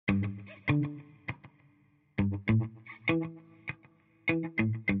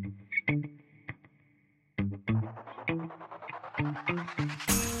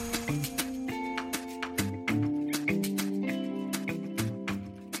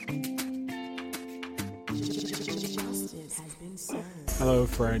Hello,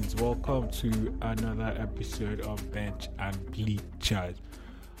 friends. Welcome to another episode of Bench and Bleachers.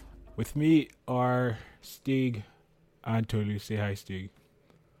 With me are Stig and Tolu. Say hi, Stig.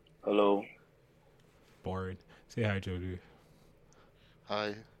 Hello. Boring. Say hi, Tolu.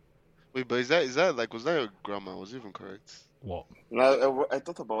 Hi. Wait, but is that like was that your grammar? Was it even correct? What? I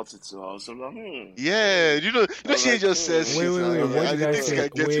thought about it too. I was like, Yeah, she like, just says Wait, shit. wait, and wait. I'm What like, did I think say? I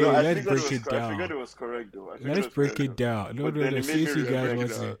get Wait, it. no, I let's figured break it I figured down. it was correct though. Let's break it down. No, But then it made See if me you guys break want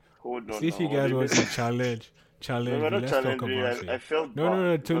it to. down. Hold on See if now. you guys They want made to me- challenge No, we're me. not Let's talk challenging. about I it. felt No.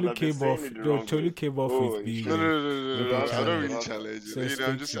 bad because Tolu I've been came saying off. it the No, wrong Tolu way. came off with being No, no, a no, no, no, with no, a I don't challenge. really challenge So it. I'm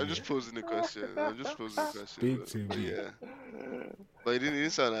speak just to I'm me. just posing the question. I'm just posing the question. Speak to But me. yeah. But it didn't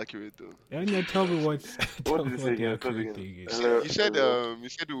sound accurate though. And then tell me What tell did me you say what the again? Start accurate again. thing is. Hello. You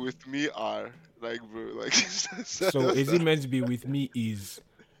said with me are like bro like So is it meant to be with me? Is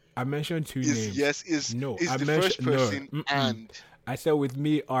I mentioned two names. is No, is I the mentioned first person no. and I said with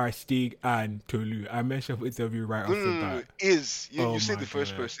me are Stig and Tolu. I mentioned both of you right no, off no, the no, no, bat. is Oh you say my the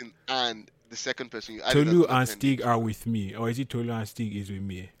first God. person and the second person. You added Tolu as an and Stig appendage. are with me, or is it Tolu and Stig is with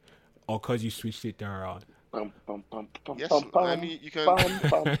me, or cause you switched it around? Pam, pam, pam, pam, Yes, pam, I pam, mean you can. pam,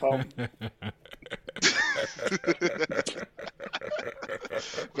 pam, pam.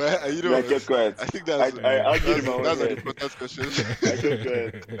 But you know Yeah, I what? kept quiet. I think I argued in my own that's an head. important question. I kept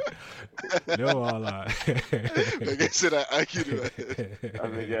quiet. No, Allah. Like I said, I argued in my head. I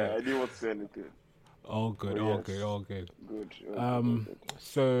mean, yeah, I didn't want to say anything. All good, Oh, all yes. good, all good. Good.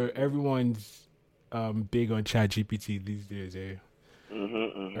 So everyone's big on ChatGPT these days, eh?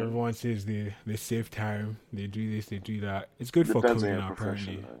 Everyone says they save time, they do this, they do that. It's good for Depends on coding, your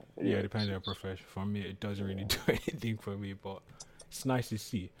apparently. profession, right? Yeah, Yeah, it depends on your it's- profession. For me, it doesn't really do anything for me, but it's nice to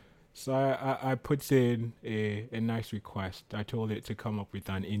see. So I put in a nice request. I told it to come up with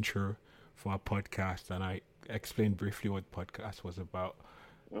an intro for a podcast, and I explained briefly what podcast was about.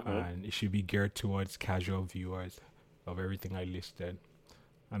 And it should be geared towards casual viewers of everything I listed.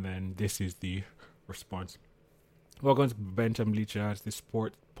 And then this is the response. Welcome to Bench and Bleachers, the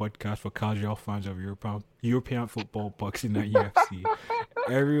sport podcast for casual fans of European football, boxing, and UFC.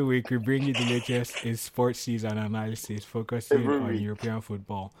 Every week, we bring you the latest in sports season analysis, focusing Every on week. European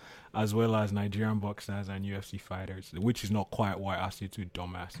football, as well as Nigerian boxers and UFC fighters, which is not quite what I asked you to,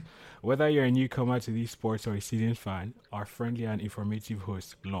 dumbass. Whether you're a newcomer to these sports or a seasoned fan, our friendly and informative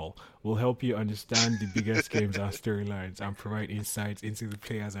host, LOL, will help you understand the biggest games and storylines and provide insights into the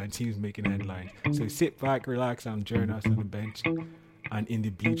players and teams making headlines. So sit back, relax, and join us on the bench and in the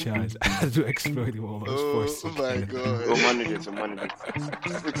bleachers as we explore the world of sports. Oh my god. Oh, manage it.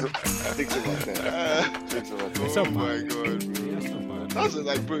 Six over 10. 6 over 10. It's Oh not my bad. god, bro. Yeah, it's not bad. That was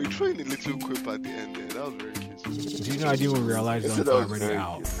like, bro, you threw in a little quip at the end there. That was very cute. Do you know I didn't even realize Yes, that that it's was already very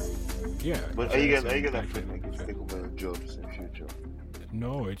out? cute. Yeah. But are you gonna feel like it's take over your jobs in future?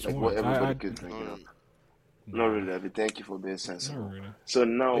 No, it's Like not. what everybody keeps bringing No, up. Not really. I mean, thank you for being sensible. Not really. So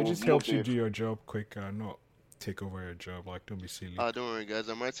now It just we'll helps you move do your job quicker, not take over your job. Like, don't be silly. don't worry, guys.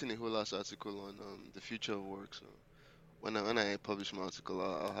 I'm writing a whole ass article on the future of work. So when I publish my article,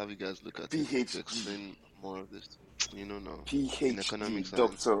 I'll have you guys look at it to PhD. explain more of this. You know now. PhD, economics and-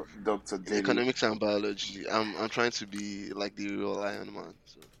 Doctor In Daly. economics and biology, I'm trying to be like the real Iron Man.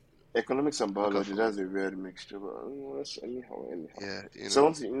 So Economics and biology, for that's a weird mixture. But anyhow. yeah, So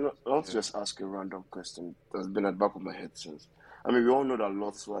I want to just ask a random question that's been at the back of my head since. I mean, we all know that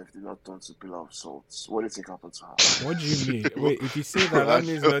Lot's wife did not turn to pillar of salt. What do you think happened to her? What do you mean? Wait, if you say that, that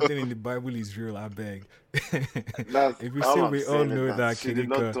means nothing in the Bible is real. I beg. That's If you all say I'm we all saying is know that, she did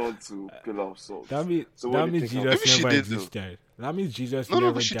not Kidika, turn to pillar of salt. that means So what do you think Jesus Maybe she never did, though. existed. That means Jesus No,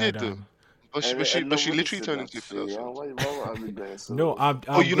 never but she died. did, though. But she literally turned into a pillar of salt. Why are we going so? No, I'm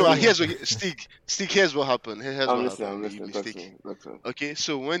Oh, you know, going- here's what Stig. Here's what happened. Here's I'm what listening. happened. You Talk to mistake. me. Talk to me. Okay,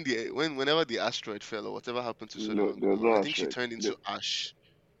 so whenever the asteroid fell or whatever happened to No, Sodom and there was Gomorrah, no I think she asteroid. turned into ash.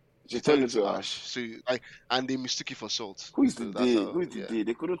 She turned into ash. So and they mistook it for salt. Who is So the that's day? how- Who is the yeah. day?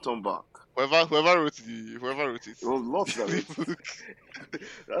 They couldn't turn back. Whoever wrote it. It was lots that wrote it.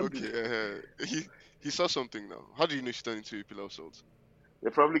 That'd be- Okay, he saw something now. How do you know she turned into a pillar of salt? They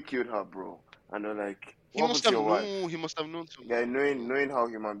probably killed her, bro. And they're like, He what must happened have to your wife? known. He must have known. Yeah, knowing how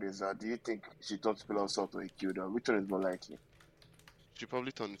human beings are, do you think she turned to pillar of salt or he killed her? Which one is more likely? She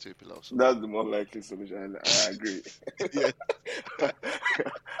probably turned into a pillar of salt. That's the more likely solution. I agree. Yeah.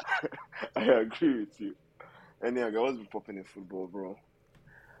 I agree with you. Anyway, what's been popping in football, bro?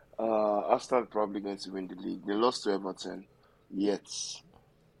 Arsenal probably going to win the league. They lost to Everton, yet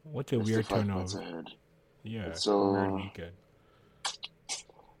What a they're still weird 5 turn points of. ahead. Yeah, So- weird weekend.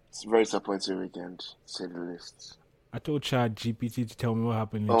 It's a very disappointing weekend, to say the least. I told Chad GPT to tell me what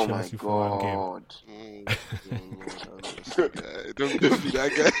happened in Oh my Chelsea for one game. god. Don't be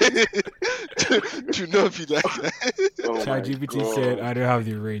that guy. Do not be that guy. Oh my Chad GPT said god. I don't have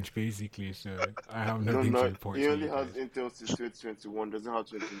the range, basically, so I have No, nothing to no, report he to only you has guys. Intel since 2021, doesn't have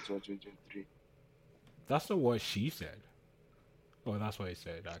 2022 or 2023. That's not what she said. Oh, that's what he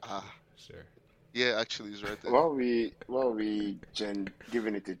said, actually. Ah. So, Yeah, actually, he's right there. Why are we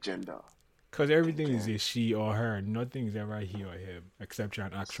giving it a gender? because everything is a she or her. Nothing is ever he or him, except you're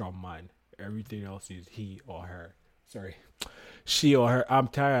an actual man. Everything else is he or her. Sorry. She or her. I'm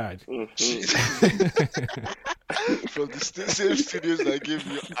tired. From the same studios that gave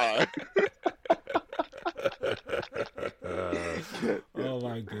you R. Oh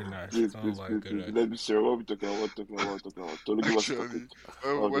my goodness. Please, Oh please, my please, please. goodness. Let me share. What are we talking about? Tolu, give us a Actually,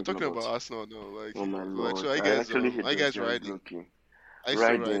 topic. we're talking about Arsenal now. Like, Oh my lord. so I I guys, actually hate I those guys guys riding. looking. I still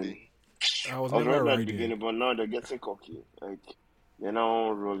Riding. riding. I was I was never riding at the riding. beginning, but now they're getting cocky. Like, they're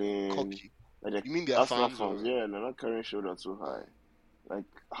now rolling. Cocky. Like, You mean they're Arsenal fans? fans, Or yeah, they're not carrying shoulder too high. Like,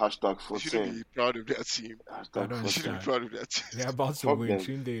 hashtag they shouldn't 14. be proud of their team. I Hashtag don't They shouldn't be 14. understand. proud of their team. They're about to Fuck win, them.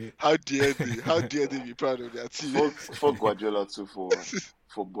 shouldn't they? How dare they? How dare they be proud of their team? Fuck Guardiola too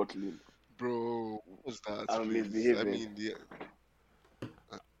for bottling. Bro, what was that? I'm please? misbehaving. I mean,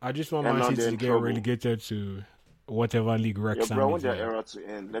 I just want And Man now City they're to in get trouble. relegated to whatever league Yeah, Wrexham bro, I is want their in. era to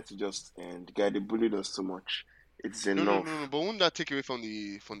end. Let it just end. Guy, they bullied us too much. It's no. enough. But wouldn't that take away from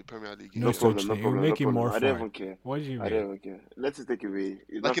the Premier League? No No Yeah. problem, such no thing. It will problem, no make it problem. more I don't fun. even care. What do you I don't mean? even care. Let it take away.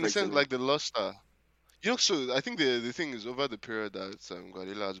 It's Like not in the sense, affecting like the luster. You know, so I think the thing is over the period that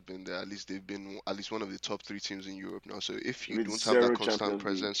Guardiola has been there, at least they've been at least one of the top 3 teams in Europe now. So if you with don't have zero that constant Champions League.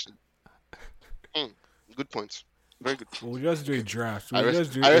 presence, good point, very good. We'll just do a draft. I We'll rest,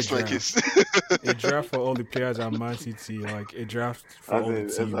 just do I a rest my draft. case. A draft for all the players at Man City, like a draft for As all the in,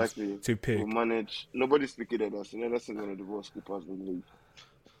 teams exactly. to pick. We'll manage. Nobody's picking Ederson. Ederson is one of the worst keepers in the league.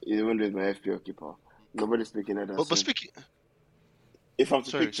 Even though he's my FPL keeper. Nobody's picking Ederson. but speaking, If I'm to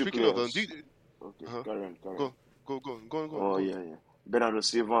sorry, pick 2 speaking of players. Okay, Uh-huh. carry on. go. Yeah. Bernardo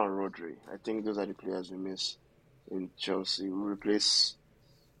Silva and Rodri. I think those are the players we miss in Chelsea. We replace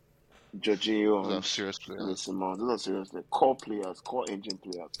Jorginho Those are and serious players. Mason Mount. Those are seriously core players, core engine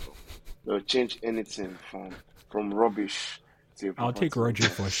players. So they'll change anything from rubbish to a I'll proper take team. Rodri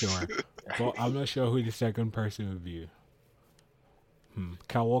for sure, but I'm not sure who the second person would be.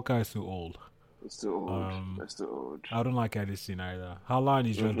 Kyle Walker is too old. It's too old. It's too old. I don't like Edison either. Haaland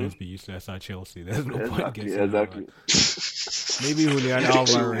is just going to be useless at Chelsea. There's no point getting Exactly. Maybe Julian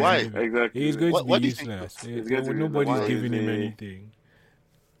Alvarez. Why? maybe. Exactly. He's going to What be do you think- useless. He's going to be Nobody's useless. giving him Why is he- anything.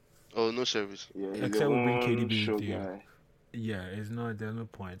 Oh, no service. Yeah, he's Except a we bring one KDB show into you. guy. Yeah, it's not. There's no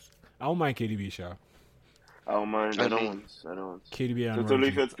points. I don't mind KDB, sure. I don't mind. I I don't mean- want. KDB and So if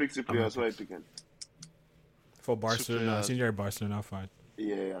Rodri. you pick 2 players, who are you picking? For Barcelona, players. since you're a Barcelona fan.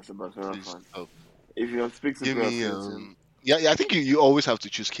 Yeah, as a Barcelona Please. fan. Oh, If you have to pick 2 give players, me for your team, yeah. I think you always have to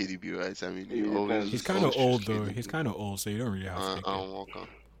choose KDB, right? I mean, It you depends. always. He's kind of always choose old, though. KDB. He's kind of old, so you don't really have to pick him. Walker.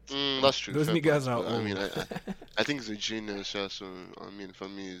 That's true. Those fair niggas point, are but I mean, old. I think he's a genius. Yeah, so I mean, for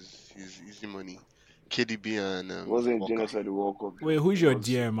me, he's easy money. KDB and wasn't Walker. Genius at the World Cup. Wait, who's your Was-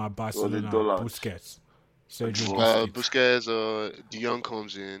 DM at Barcelona? Dollars. Busquets. Sergio Busquets. Busquets. De Jong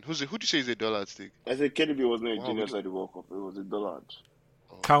comes in. Who do you say is a dollar stick? I said KDB was not a Wow, genius we at the World Cup. It was a Dollard.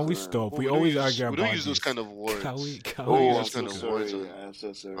 Can we Yeah. stop? Oh, We don't always use- argue we about don't use those this. kind of words. Can we use Oh, those I'm kind so of sorry. words I'm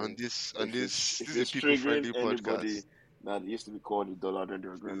so sorry. on this If this if is a it's people friendly triggering anybody podcast. that used to be called a Dollard when they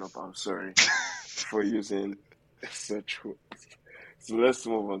were growing up, I'm sorry for using such words. So let's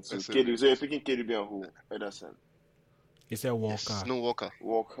move on to That's KDB. So you're picking KDB and who? Ederson. He said Walker. Yes, no Walker.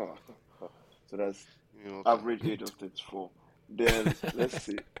 Walker. So that's You know, average age of 34. Then let's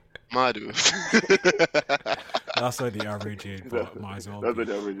see. Madu. That's what the average is, but might as well That's be. what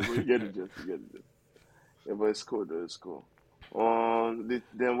the average is. But you get it, just you get it. Yeah, but it's cool though. It's cool.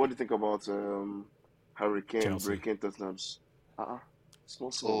 Then what do you think about Harry Kane Chelsea. breaking Tottenham's?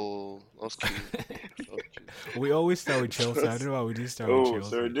 Small. Oh, that's cute. We always start with Chelsea. I don't know why we didn't start with Oh, Chelsea.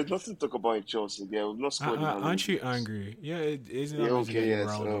 sorry. There's nothing to talk about in Chelsea. Yeah, we've not scored. in how many Aren't you games? angry? Yeah, it isn't Yeah, that okay, getting yes,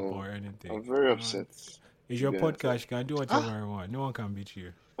 riled oh, up or anything. I'm very Come on. upset. It's your Yeah. podcast. You can do whatever you want. No one can beat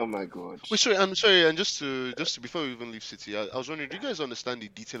you. Oh my god. Wait, sorry, I'm sorry, and just to before we even leave City, I was wondering, do you guys understand the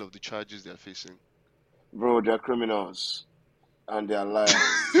detail of the charges they're facing? Bro, they're criminals. And they're liars.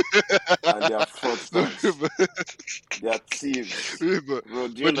 And they are fraudsters. They are thieves. but Bro,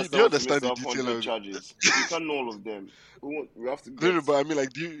 do you But do you understand, understand the what's detail 100 of- charges? You can't know all of them. We have to no, get but I mean, like,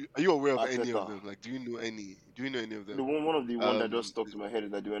 are you aware of any Arteta. of them? Like, do you know any of them? one of the one that Um, just stuck to my head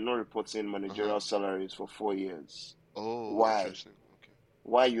is that they were not reporting managerial salaries for 4 years. Oh, Why? interesting. Okay.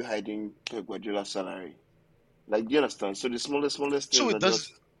 Why are you hiding Pep Guardiola's salary? Like, do you understand? So the smallest So things it are does.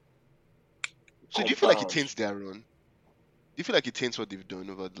 just So do you feel like it compound. taints their run? Do you feel like it taints what they've done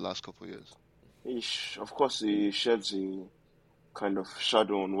over the last couple of years? Of course, it sheds a kind of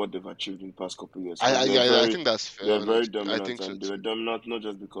shadow on what they've achieved in the past couple of years I because I, I I think that's they fair, were very honestly. I dominant, think so and they were too. dominant not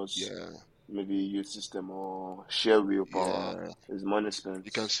just because Yeah, maybe youth system or sheer willpower, yeah. is money spent.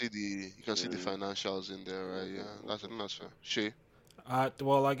 You can see the Mm, financials in there, right? Yeah, I think that's fair. Shay.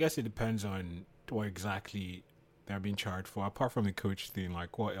 Well, I guess it depends on what exactly they're being charged for. Apart from the coach thing,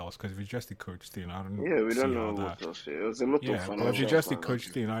 like what else? Because if it's just the coach thing, I don't yeah, we see don't how know what that. else. It was a lot of Yeah, but if it's financial just the plans. coach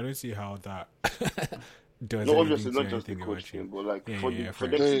thing, I don't see how that does No, anything obviously to not just the anything coach about you. thing, but like Yeah, for yeah, yeah, for fair.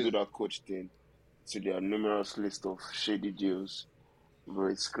 them to No, do that coach thing to their numerous list of shady deals, bro,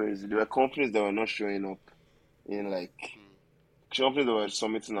 it's crazy. There were companies that were not showing up in like companies that were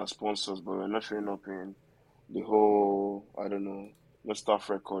submitting as sponsors, but were not showing up in the whole, I don't know, no staff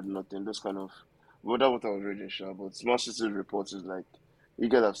record, nothing. Those kind of, well, that's what I was reading, sure. But Smart City's report is like, you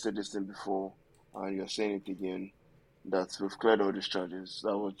guys have said this thing before, and you're saying it again, that we've cleared all these charges.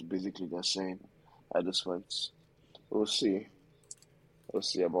 That's what basically they're saying at this point. We'll see. We'll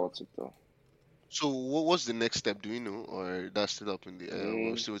see about it, though. so what's the next step? Do we know, or that's still up in the air?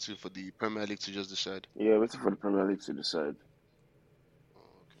 We're Mm, still waiting for the Premier League to just decide. yeah, waiting for the Premier League to decide.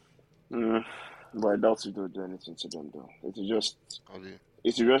 Oh, Mm, but I doubt it will do anything to them, though. okay.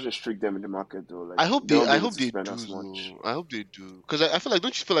 It will just restrict them in the market, though. Like, they won't I be able hope to they spend do as much. though. I hope they do because I feel like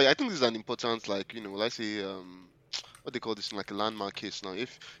don't you feel like I think this is an important like let's say what they call this like a landmark case now.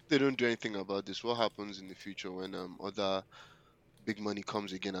 If they don't do anything about this, what happens in the future when other big money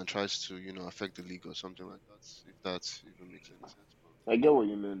comes again and tries to affect the league or something like that? If that even makes any sense. I get what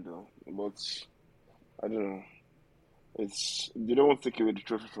you mean, though. But, I don't know. They don't want to take away the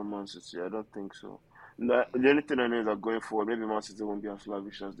trophy from Man City. I don't think so. The only thing I know is that going forward, maybe Man City won't be as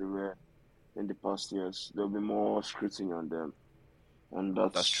lavish as they were in the past years. There'll be more scrutiny on them. And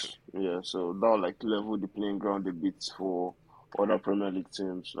That's true. yeah, so that will like level the playing ground a bit for other Premier League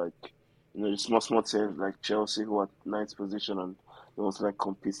teams. Like, the small teams like Chelsea who are ninth position and they want to like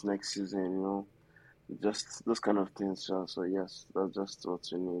compete next season. Just those kind of things. So yes, that's just what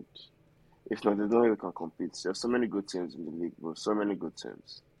you need. If not, there's no way we can compete. There's so many good teams in the league, bro. So many good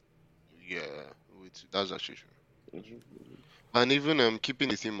teams. Yeah, that's actually true. Mhm. And even keeping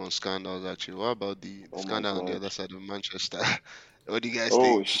the theme on scandals actually, what about the Oh my scandal on the god. other side of Manchester? What do you guys Oh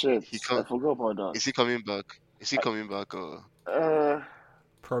think? shit. He I come forgot about Is he that. coming back? Is he coming back or Uh,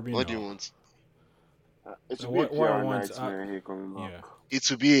 Probably what do you no. want? it will be a What I PR want, nightmare here coming back. yeah, It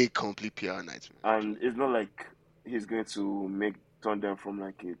will be a complete PR nightmare And actually. it's not like he's going to turn them from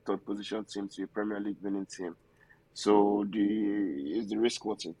like a third position team to a Premier League winning team. So is the risk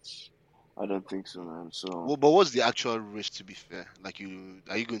worth it? I don't think so, man. So Well, but what's the actual risk to be fair? Like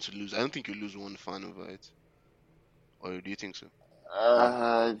are you going to lose? I don't think you lose one fan over it. Or do you think so?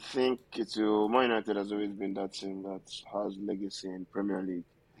 I think Man United has always been that team that has legacy in Premier League.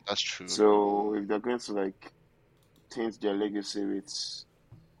 That's true. So if they're going to like taint their legacy with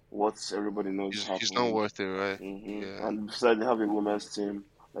what everybody knows He's not happened, worth it, right? Yeah. and besides they have a women's team,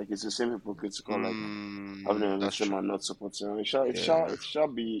 like it's the same hypocritical like having a women's That's team true. and not supporting them. Yeah. It shall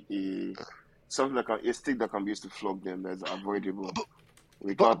be something a stick that can be used to flog them that's avoidable,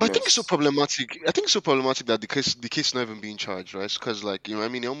 But I think it's so regardless. problematic. I think it's so problematic that the case not even being charged, right? Because like I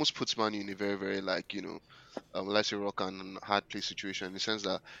mean, it almost puts Man U in a very very like let's say rock and hard place situation in the sense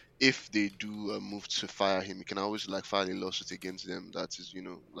that if they do move to fire him, you can always like file a lawsuit against them that is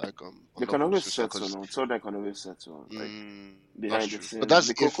like They can unlawful always dismissal. settle Because now. So they can always settle like that's behind the true. But scenes. that's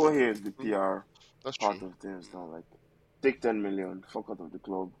The if cocoa here is the mm, PR that's true. part of things now. Like take 10 million, fuck out of the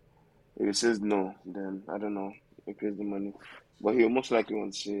club. If he says no, then I don't know, increase the money. But he'll most likely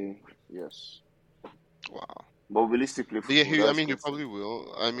want to say yes. Wow. But will he still play But yeah, football? That's I the mean, he question. probably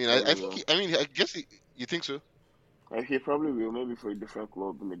will. I He mean, I probably think will. I guess you think so. He probably will, maybe for a different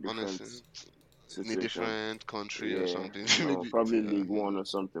club in a different Honestly, in a situation. different country or Yeah, something, no, maybe. probably Yeah. League One or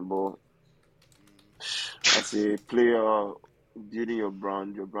something. But as a player, building your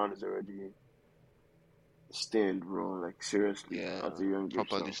brand is already stained, bro. Like seriously, Yeah, at a young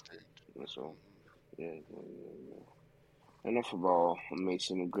age properly now. stated. So yeah. Enough about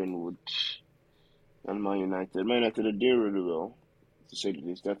Mason Greenwood and Man United. Man United are doing really well, to say the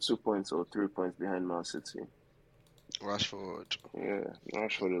least. They're 2 points or 3 points behind Man City. Rashford, Yeah,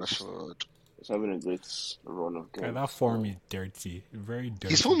 Rashford Rashford. is having a great run of okay, games. that form is dirty, very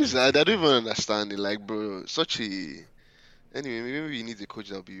His dirty, form is I dirty don't form. even understand it. Like, bro, such a. Anyway, maybe he needs a coach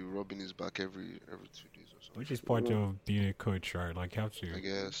that'll be rubbing his back every 2 days or Which is something. part of being a coach, right? Like, how to, I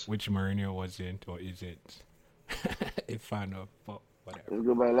guess. which Mourinho wasn't or isn't a fan of, but whatever. It's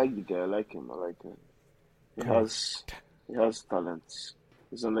good, but I like the guy. I like him. He Come on. has talents.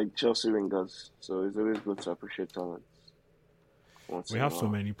 He's unlike Chelsea wingers, so it's always good to appreciate talents once We in a have so while.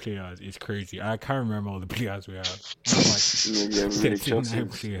 many players. It's crazy. I can't remember all the players we have. We have like Yeah, really, 39 Chelsea's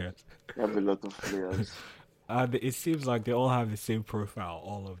players. have a lot of players. It seems like they all have the same profile.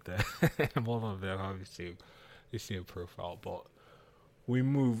 All of them. All of them have the same profile. But we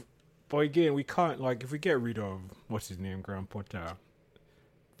move. But again, we can't, like, if we get rid of, what's his name, Graham Potter,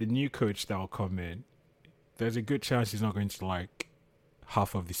 the new coach that will come in, there's a good chance he's not going to like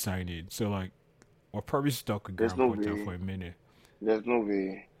half of the signing. So, like, we're probably stuck with There's Graham no Potter way. for a minute. There's no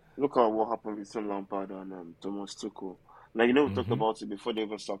way. Look at what happened with Tim Lampard and Thomas Tuchel. Like, we talked Mm-hmm. about it before they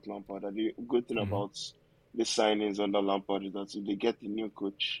even sacked Lampard. And the good thing Mm-hmm. about the signings under Lampard is that if they get the new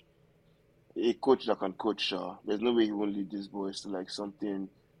coach, a coach that can coach, there's no way he won't lead these boys to like something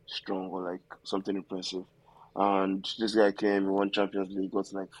strong or like something impressive. And this guy came, he won Champions League, got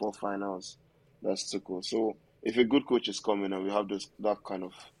to like 4 finals. That's Tuchel. So if a good coach is coming and we have that kind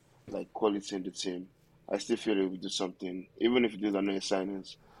of like quality in the team, I still feel he will do something, even if these are not his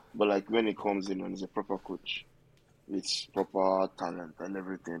signings. But like when he comes in and is a proper coach with proper talent and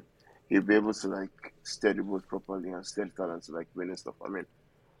everything, he'll be able to like steer the boat properly and steer the talent to like winning stuff. I mean,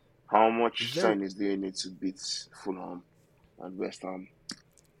 how Is much there signings do you need to beat Fulham and West Ham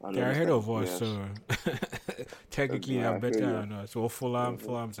and all They're these ahead kind of of us, players? so technically they're I feel better you. than us. Well, Hmm.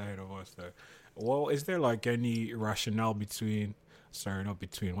 Fulham's ahead of us though. Well, is there like any rationale between? Sorry, not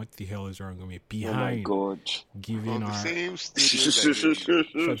between. What the hell is wrong with me? Oh my Behind God. giving On the our same stadium that you're in.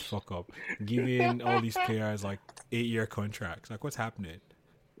 shut the fuck up, giving all these players like 8-year contracts. Like, what's happening?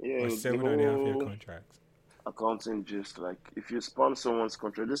 Or Yeah, the 7.5-year whole contracts. accounting just like if you spam someone's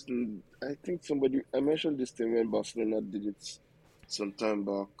contract, this thing, I think I mentioned this thing when Barcelona did it some time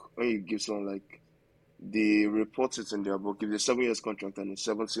back. When you give someone like they report it in their book, if it's 7 years contract and it's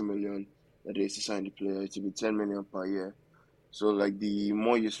 70 million that they used to sign the player, it will be 10 million per year. So like the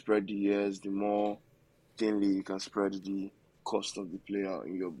more you spread the years, the more thinly you can spread the cost of the player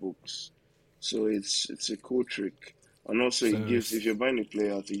in your books. So it's a cool trick. And also it So gives if you're buying a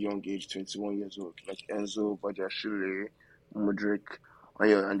player at a young age, 21 years old, like Enzo, Badiashile, Mudrik,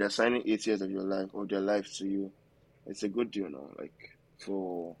 and they're signing 8 years of your life or their life to you, it's a good deal now. Like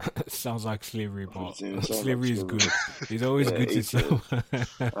for sounds like slavery, but 15, it sounds like slavery is slavery. good. It's always Yeah, good to 8 years. sell.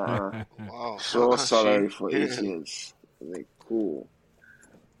 Uh-uh. Wow. Sure She. salary for 8 years. Like cool.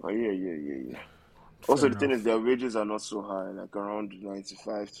 Oh yeah. Also, Fair the thing is, enough. their wages are not so high, like around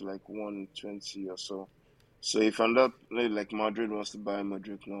 95 to like 120 or so. So if another like Madrid wants to buy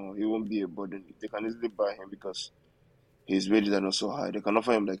Madrid now, he won't be a burden. They can easily buy him because his wages are not so high. They can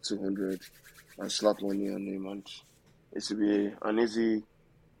offer him like 200 and slap money on him, and it will be an easy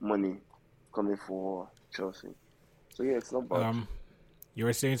money coming for Chelsea. So yeah, it's not bad. You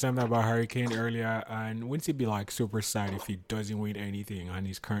were saying something about Hurricane earlier, and wouldn't it be like super sad if he doesn't win anything and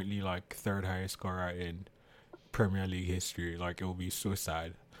he's currently like third highest scorer in Premier League history? Like, it will be so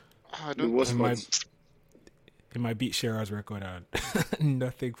sad. I The don't. He worst part, might beat Shearer's record at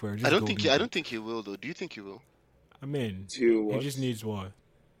nothing for I just don't think. golden I boot. don't think he will though. Do you think he will? I mean, till he what? just needs what?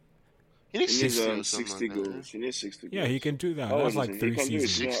 He He needs needs 60 or something 60 like that. goals. He needs 60 Yeah, he goals. can do that. How That's old is like he? He 3 can do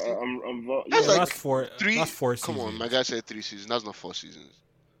it. No, seasons. 60. yeah. That's like That's four. three. That's 4 Come on, my seasons. guy said 3 seasons. That's not 4 seasons.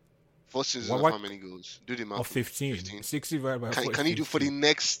 4 seasons What? of how What? many goals? Do the Of math. 15. 15. 60 divided by Can 4 is can he do for the 15.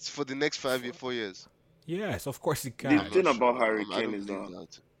 next 4 years? Yes, of course he The I'm can. not thing sure. about Harry I Kane don't is believe that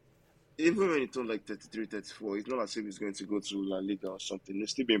that. even when he turned like 33, 34, it's not as if he's going to go to La Liga or something. He'll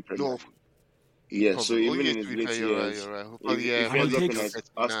still be in Premier No, League. Yeah, so probably. Oh even yeah, in his to be late fair, you're right. years, You're right. Probably yeah. if he And ends he Probably up in till like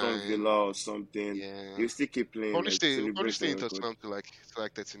takes. Aston 39. Villa or something, Yeah. he'll still keep playing, like Probably celebrate stay the in record. Tottenham to like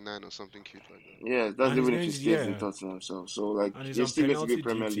 39 or something cute like that. Yeah, that's And he's even if going he to, stays in yeah. Tottenham himself. So like And he's he's on still going to be a penalty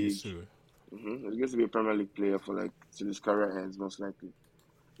Premier duties League. too. He's going to be a Premier League player for like till his career ends, most likely.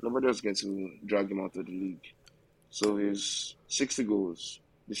 Nobody else going to drag him out of the league. So he's 60 goals.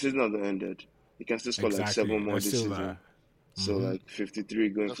 The season hasn't ended. He can still score like Exactly. 7 more There's this still season. that. So like 53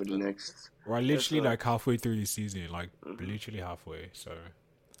 going That's for the fair. next. We're Yeah, literally so like halfway through the season, like mhm. literally halfway. So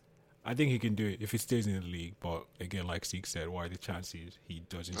I think he can do it if he stays in the league. But again, like Sik said, what are the chances he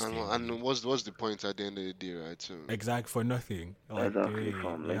doesn't stay in the league? And what's the point at the end of the day, right? So Exact for nothing. Like Exactly,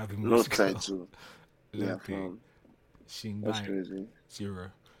 fam. they have Like him no Moscow. title. Yeah, Nothing. fam. That's Shingai crazy.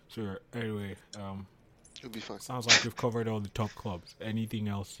 0. Sure. Anyway, it'll be fine. sounds like we've covered all the top clubs. Anything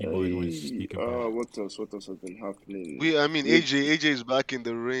else you boys want to speak about? What else? What else has been happening? I mean, We AJ is back in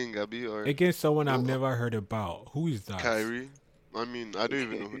the ring, Abi, or Against someone I've oh, never heard about. Who is that? Kyrie. I mean, I don't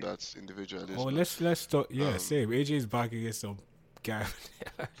even know who that individual is. Oh, But let's talk. Yeah, um, same. AJ is back against some guy.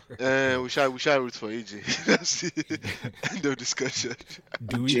 We shall root for AJ. That's it. End of discussion.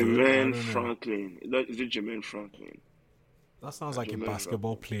 Do we do it? I Jermaine don't know. Franklin. Is it Jermaine Franklin? That sounds like a Jermaine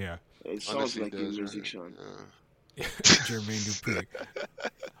basketball player. It sounds Honestly, like it a does, musician. right? Jermaine Dupri.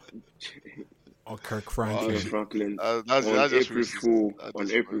 Or Kirk Jermaine Franklin. Franklin. That's On just April racist. Fool. That's On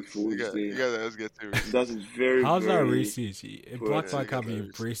just April racist. Fool's You Day. gotta let's get to it. That is very, How's that very... racist? A Bro, black yeah, man can't be yeah,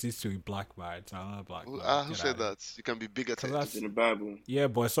 racist to a black man. So I'm not black man. Who Get said out of here. that? You can be bigoted. 'Cause It's that's, in the Bible. yeah,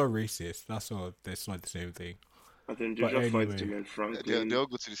 but it's not racist. That's not the same thing. I think But Joshua fights anyway. Jermaine Franklin They all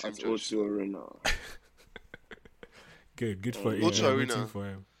go to the same at church. O2 Arena. Good for Go him. to Yeah, Arena. rooting for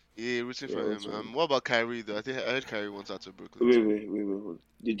him. Yeah, rooting for Yeah, him. that's What about Kyrie though? I heard Kyrie wants out to Brooklyn. Wait.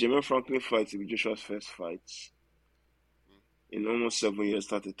 The Jermaine Franklin fight will be Joshua's first fight. In almost 7 years,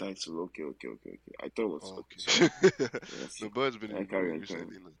 start the title. Okay. I thought it was Oh, okay. okay. Yes. The boy's been Yeah, in Kyrie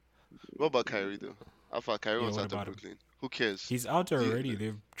recently. No. What about Kyrie though? How far Kyrie Yeah, wants what out to about him? Brooklyn? Who cares? He's out there Yeah. already.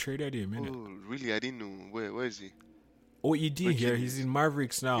 They've traded him, innit? Oh, really? I didn't know. Where is he? Oh, you did hear? Breaking He's news. in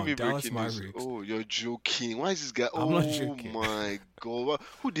Mavericks now. Give me Dallas breaking news. Mavericks. Oh, you're joking. Why is this guy? I'm not joking. My God.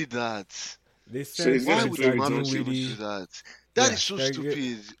 Who did that? They So said he's Why gonna would play the with Mavericks Doncic. even do Dinwiddie. that? That Yeah, is so they're-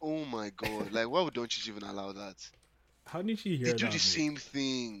 stupid. Oh my God. Like, why would Doncic even allow that? How did you hear They that? do the mate? same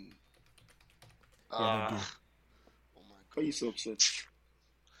thing. Yeah, they do. Oh my Why God. are you so upset?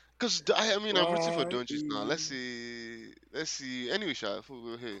 Because I'm rooting for Why Doncic now. Let's you- see. Anyway,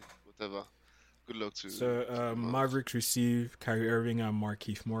 hey, whatever. Good luck to. So Mavericks receive Kyrie Irving and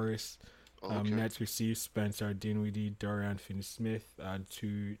Markieff Morris. Oh, okay. Nets receive Spencer Dinwiddie, Dorian Finney-Smith, and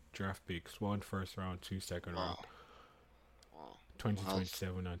 2 draft picks, 1 first round, 2 second round, Wow.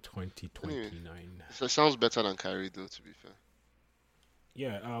 2027 and 2029. So it sounds better than Kyrie, though. To be fair.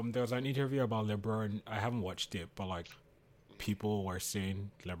 Yeah, there was an interview about LeBron. I haven't watched it, but like people were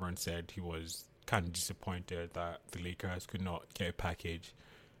saying LeBron said he was kind of disappointed that the Lakers could not get a package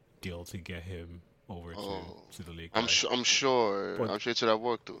deal to get him over to the Lakers. I'm sure But- it should have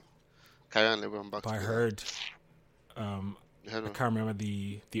worked though. Kyrie and LeBron back But I together. heard, You heard I of- can't remember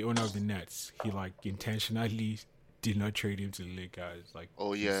the owner of the Nets. He like intentionally did not trade him to the Lakers. Like,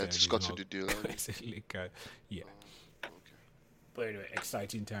 Oh he yeah, said just he's got to not the deal. going to the Lakers. Yeah. Okay. But anyway,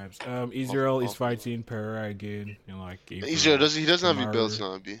 exciting times. Israel is off- fighting Pereira again in like April. Israel he doesn't have a tomorrow. belt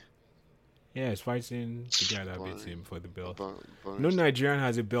now, Abi. Yeah, it's fighting the guy that beats Boring. him for the belt. But- No Nigerian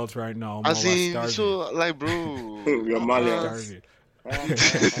has a belt right now. As Mola in, starving. so like, bro. We're Malians. Starving.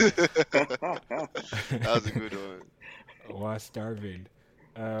 That was a good one. Mola starving.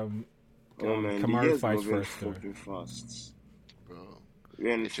 Oh man, the Kamaru years fights moving first, though. fucking fast. Bro.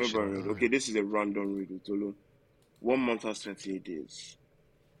 We're in Efficient, February. man. Okay, this is a random read, Tolu. 1 month has 28 days.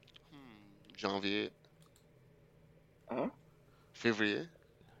 Janvier, Huh? février,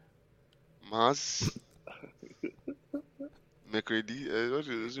 mars, mercredi. What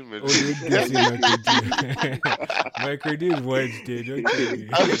is it? Oh, you did say Mercredi. Mercredi is Wednesday, don't you?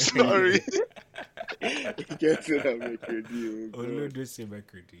 I'm sorry. Get to that, make your deal. Oh, no, don't say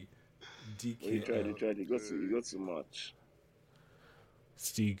Mercredi. You tried DKL. it. You got too much.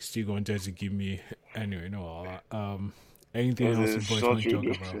 Stig wanted to give me anyway. No, anything That was else a you boys short want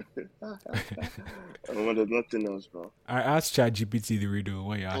to talk read. about? There's nothing else, bro. I asked ChatGPT the riddle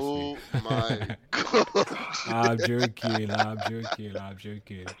when you asked Oh me. my God. I'm joking. I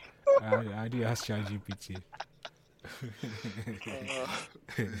did ask ChatGPT.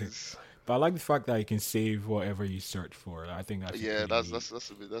 But I like the fact that you can save whatever you search for. I think that's a Yeah, pretty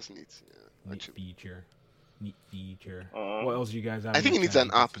that's neat. Yeah, neat actually. feature. Neat feature. Uh-huh. What else do you guys have? I think it on needs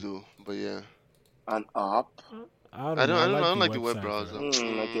an app ChatGPT? though, but yeah. An app? I I don't don't like the website web for browser.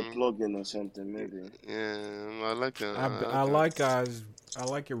 it. Like a plugin or something, maybe. Yeah, I like that. I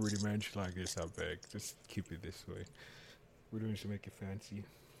like it rudimentary like this. I beg, just keep it this way. We don't need to make it fancy.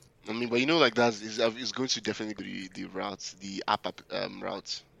 I mean, but you know, like it's going to definitely be the route, the app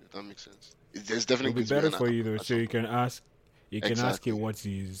route. If that makes sense. There's It'll definitely be going to better an for app you though, at so some you can ask. You can ask Exactly. it what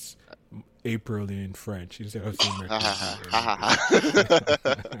is April in French instead of saying Ha ha Mercury.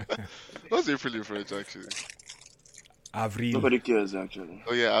 ha. What's April in French actually? Avril. Nobody cares, actually.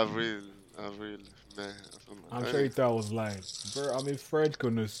 Oh yeah, Avril, man. I'm sure you thought I was lying. Bro, I'm a French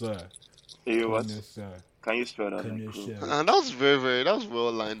connoisseur. Hey, what? Connoisseur. Can you spell that? Like, Connoisseur. And that was that was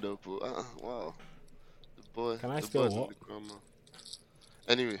well lined up. Wow, the boy. Can I the spell boy's in what? the grammar.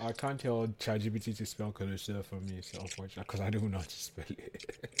 Anyway, I can't tell ChatGPT to spell connoisseur for me, so unfortunately, because I don't know how to spell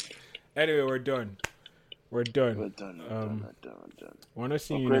it. Anyway, we're done. We're done. We're Um, done. We're not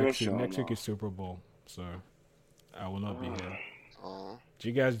seeing you Okay, next week. sure, Next week no. is Super Bowl, so I will not be here. Oh. Do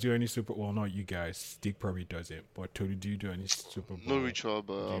you guys do any super? Well, not you guys. Stick probably doesn't. But Tony, do you do any Super Bowl? No ritual,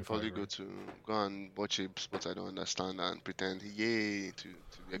 but I'll Game probably five, go and watch a sport I don't understand and pretend, yay, to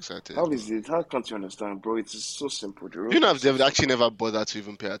be excited. How is it? How can't you understand, bro? It's so simple. You know, I've actually never bothered to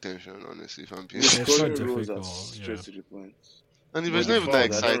even pay attention, honestly, if I'm being The Yeah, it's scoring not rules are difficult, straight yeah. to the point. And if But it's the not even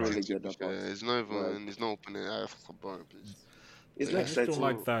that fouls, I don't exciting, really to get be that fair, part. it's not even, Like, it's not opening. I have boring, please. it's I not just don't exciting.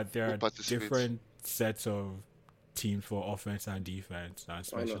 like that there Who are participates? different sets of teams for offense and defense and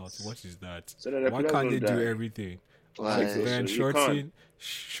Why not? specialty. What is that? So that the Why players can't they don't do die. everything? Like, Exactly. Then So you can't.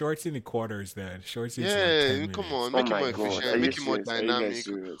 shorten the quarters then. Shorten it to like yeah, 10 come minutes. on, Oh make it my more god, are efficient, you make it more serious? Are you guys dynamic.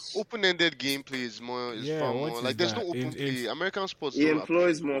 serious? Open-ended gameplay is Yeah, far what more is like there's that? no open play. American sports He don't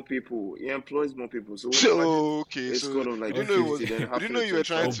employs more people. So imagine okay, a so squad of we like didn't know it was. 50, then We half didn't know you were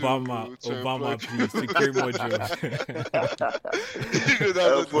trying to Obama, employ please, people. to create more jobs. You know,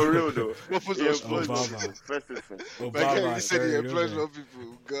 that's For real though. purpose He of employs more Obama. people. First and first. Like how Obama, you said, he sorry, employs no, more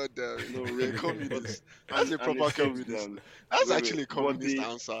people. God damn, No, it. really. Communist. But- That's a and proper it helps communist. them. That's Wait, actually a but communist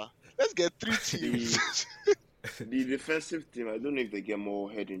answer. Let's get 3 teams. The defensive team, I don't know if they get more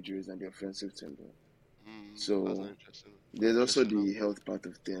head injuries than the offensive team though. So, that's not interesting. There's also Interesting. the health part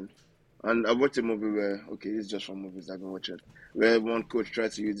of things. And I watched a movie where, okay, this is just from movies I've been watching, where one coach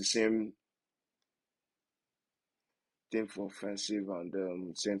tried to use the same thing for offensive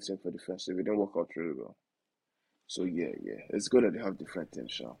and same thing for defensive. It didn't work out really well. So yeah, it's good that they have different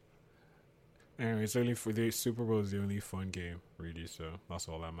things, sure. Anyway, it's only for the Super Bowl is the only fun game, really. So that's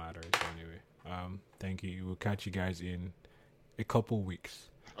all that matters. Anyway, thank you. We'll catch you guys in a couple weeks.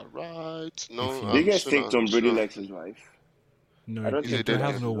 All right. No, If you- Do you guys soon think as- Tom Brady soon as- likes his wife? No, I don't they think they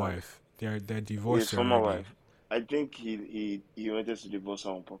have do. no wife. They're His divorced former already. wife. I think he wanted to divorce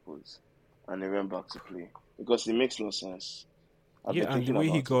her on purpose, and he went back to play because it makes no sense. I've been Yeah, and the thinking way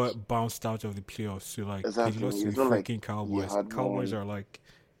he about got it. bounced out of the playoffs, so like Exactly. he lost to It's the not like freaking Cowboys. he had Cowboys won are like,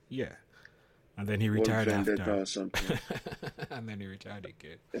 yeah, and then he one retired vendetta after, or something. and then he retired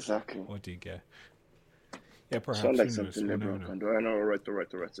again. Exactly. What do you get? Yeah, perhaps. Sound like who knows? something We'll LeBron never know. can do. I know. All right.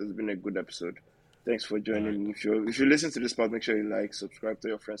 So it's been a good episode. Thanks for joining. If you listen to this part, make sure you like, subscribe to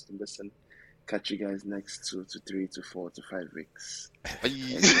your friends to listen. Catch you guys next 2 to 3 to 4 to 5 weeks.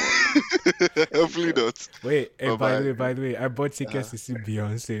 Hopefully not. Wait, and Bye-bye. by the way, I bought tickets to see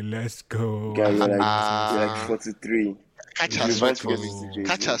Beyonce. Let's go. Guys, you're Ah. like 43. Catch You her want sweat to for get me. this to Jay-Z.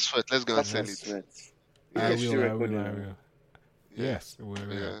 Catch her sweat. Let's go and Catch sell her it. sweat. I Yeah, still will. recording now. Yeah. Yes, we will.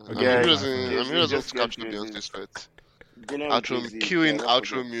 Yeah. Okay, Yeah, I'm bye just for now. yeah. going to Just capture get Beyonce Jay-Z. sweat. Dinner with Outro, Jay-Z. cueing Yeah, outro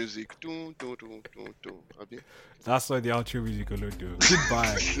forget. music. Do. Abi? That's what the outro music will do.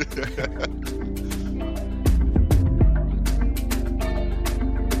 Goodbye.